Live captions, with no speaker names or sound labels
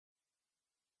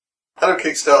Hello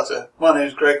Kickstarter, my name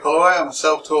is Greg Holloway. I'm a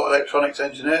self-taught electronics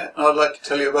engineer and I'd like to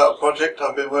tell you about a project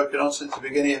I've been working on since the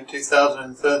beginning of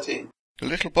 2013. The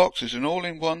Little Box is an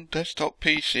all-in-one desktop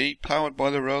PC powered by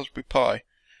the Raspberry Pi.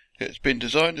 It has been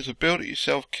designed as a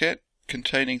build-it-yourself kit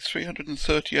containing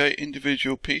 338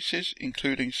 individual pieces,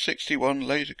 including 61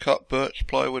 laser-cut birch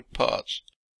plywood parts.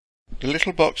 The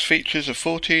Little Box features a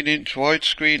 14-inch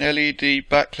widescreen LED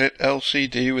backlit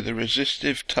LCD with a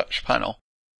resistive touch panel.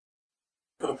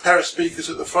 Got a pair of speakers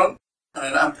at the front and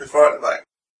an amplifier at the back.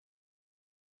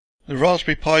 The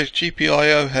Raspberry Pi's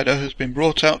GPIO header has been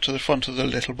brought out to the front of the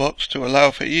Little Box to allow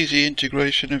for easy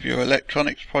integration of your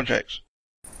electronics projects.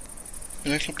 The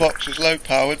Little Box is low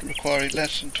powered, requiring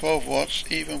less than 12 watts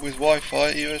even with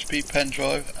Wi-Fi, USB pen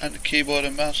drive and a keyboard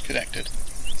and mouse connected.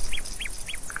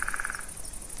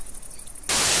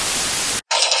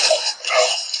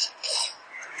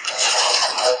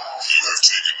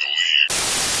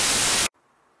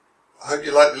 I hope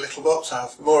you like the Little Box and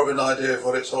have more of an idea of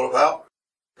what it's all about.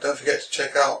 Don't forget to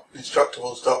check out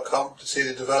Instructables.com to see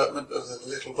the development of the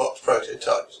Little Box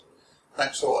prototypes.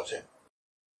 Thanks for watching.